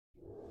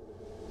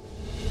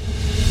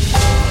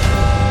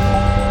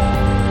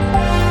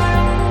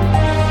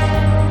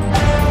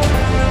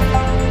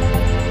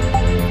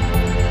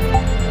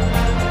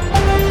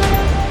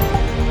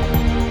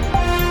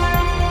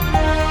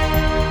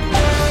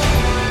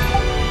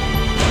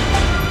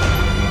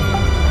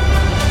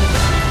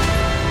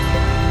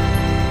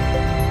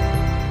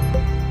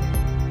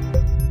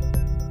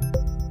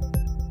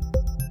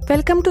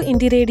Welcome to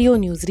Indie Radio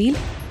Newsreel.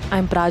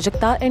 I'm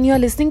Prajakta and you're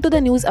listening to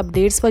the news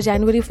updates for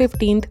January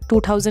 15th,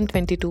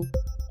 2022.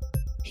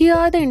 Here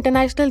are the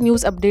international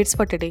news updates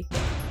for today.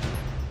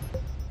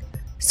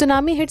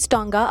 Tsunami hits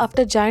Tonga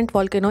after giant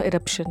volcano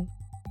eruption.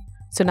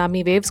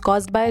 Tsunami waves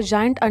caused by a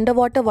giant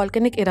underwater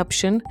volcanic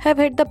eruption have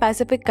hit the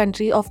Pacific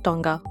country of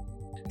Tonga.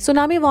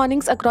 Tsunami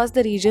warnings across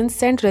the region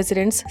sent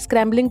residents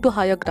scrambling to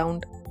higher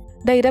ground.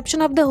 The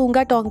eruption of the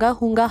Hunga Tonga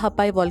Hunga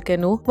Hapai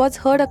volcano was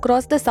heard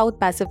across the South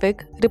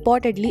Pacific,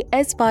 reportedly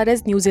as far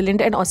as New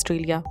Zealand and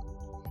Australia.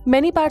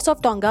 Many parts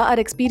of Tonga are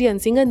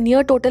experiencing a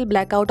near-total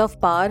blackout of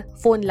power,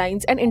 phone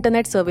lines and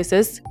internet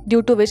services,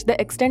 due to which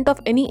the extent of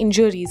any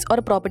injuries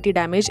or property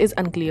damage is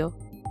unclear.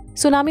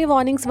 Tsunami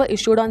warnings were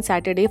issued on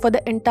Saturday for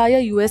the entire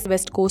US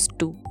West Coast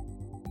too.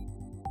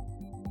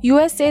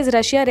 US says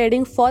Russia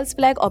raiding false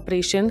flag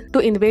operation to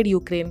invade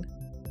Ukraine.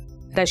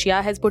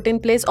 Russia has put in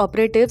place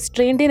operatives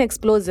trained in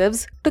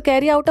explosives to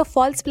carry out a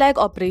false flag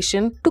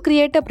operation to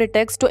create a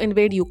pretext to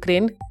invade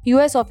Ukraine,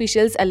 US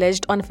officials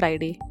alleged on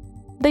Friday.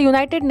 The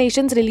United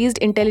Nations released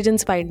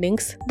intelligence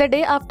findings the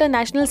day after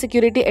National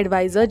Security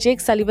Advisor Jake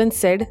Sullivan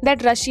said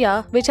that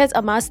Russia, which has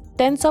amassed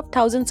tens of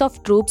thousands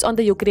of troops on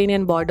the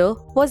Ukrainian border,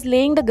 was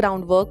laying the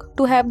groundwork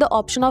to have the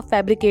option of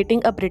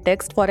fabricating a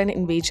pretext for an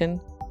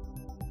invasion.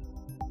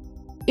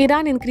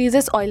 Iran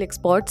increases oil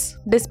exports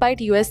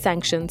despite US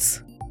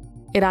sanctions.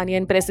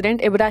 Iranian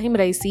President Ebrahim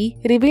Raisi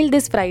revealed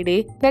this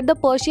Friday that the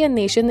Persian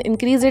nation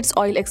increased its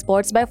oil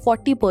exports by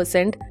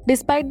 40%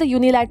 despite the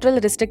unilateral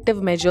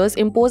restrictive measures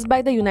imposed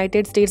by the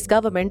United States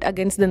government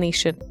against the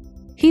nation.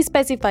 He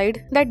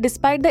specified that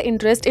despite the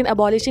interest in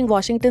abolishing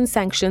Washington's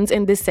sanctions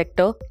in this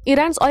sector,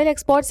 Iran's oil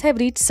exports have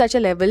reached such a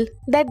level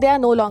that they are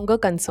no longer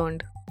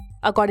concerned.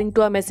 According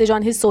to a message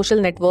on his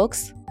social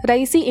networks,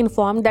 Raisi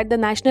informed that the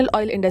national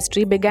oil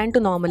industry began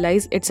to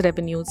normalize its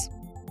revenues.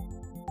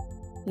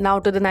 Now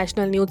to the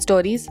national news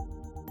stories.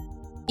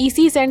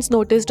 EC sends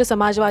notice to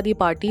Samajwadi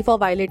Party for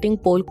violating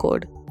poll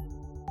code.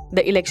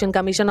 The Election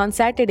Commission on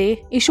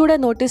Saturday issued a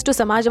notice to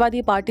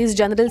Samajwadi Party's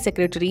General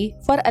Secretary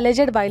for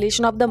alleged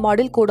violation of the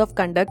Model Code of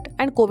Conduct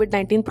and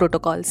COVID-19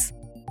 protocols.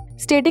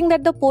 Stating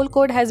that the poll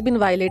code has been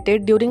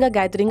violated during a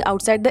gathering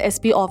outside the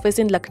SP office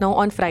in Lucknow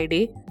on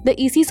Friday,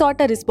 the EC sought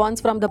a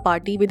response from the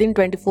party within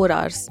 24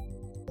 hours.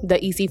 The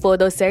EC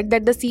further said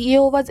that the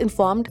CEO was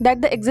informed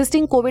that the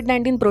existing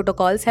COVID-19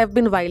 protocols have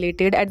been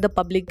violated at the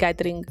public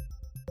gathering.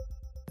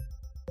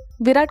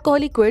 Virat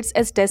Kohli quits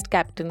as Test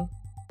captain.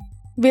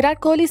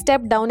 Virat Kohli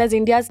stepped down as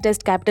India's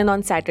Test captain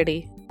on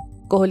Saturday.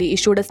 Kohli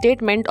issued a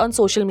statement on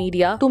social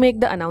media to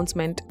make the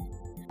announcement.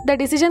 The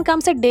decision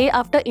comes a day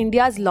after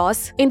India's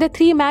loss in the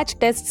 3-match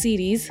Test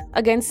series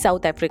against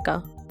South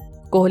Africa.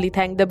 Kohli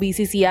thanked the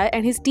BCCI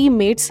and his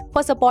teammates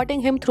for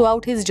supporting him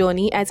throughout his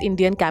journey as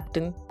Indian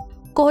captain.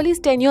 Kohli's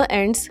tenure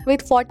ends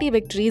with 40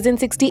 victories in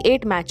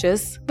 68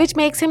 matches, which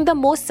makes him the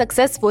most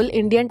successful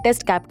Indian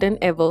Test captain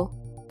ever.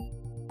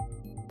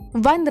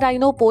 One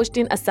rhino poached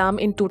in Assam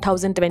in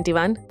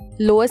 2021,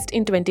 lowest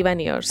in 21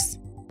 years.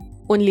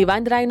 Only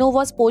one rhino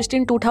was poached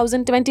in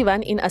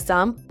 2021 in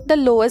Assam, the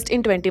lowest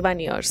in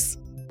 21 years.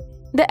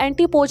 The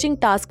Anti-Poaching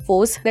Task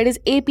Force, that is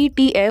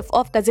APTF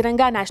of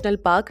Kaziranga National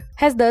Park,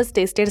 has thus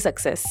tasted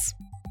success.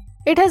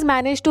 It has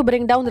managed to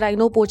bring down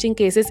rhino poaching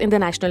cases in the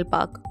national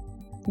park.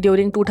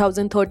 During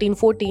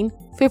 2013-14,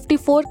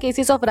 54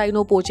 cases of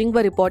rhino poaching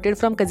were reported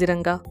from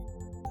Kaziranga.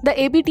 The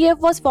APTF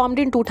was formed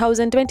in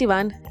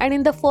 2021 and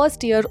in the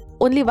first year,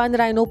 only one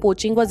rhino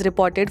poaching was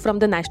reported from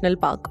the national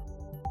park.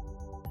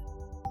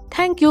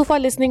 Thank you for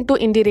listening to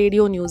Indie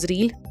Radio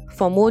Newsreel.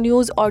 For more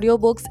news,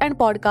 audiobooks and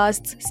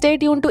podcasts, stay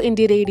tuned to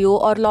Indie Radio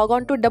or log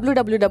on to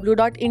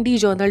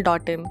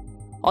www.indiejournal.in.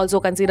 Also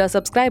consider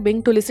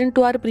subscribing to listen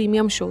to our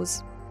premium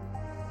shows.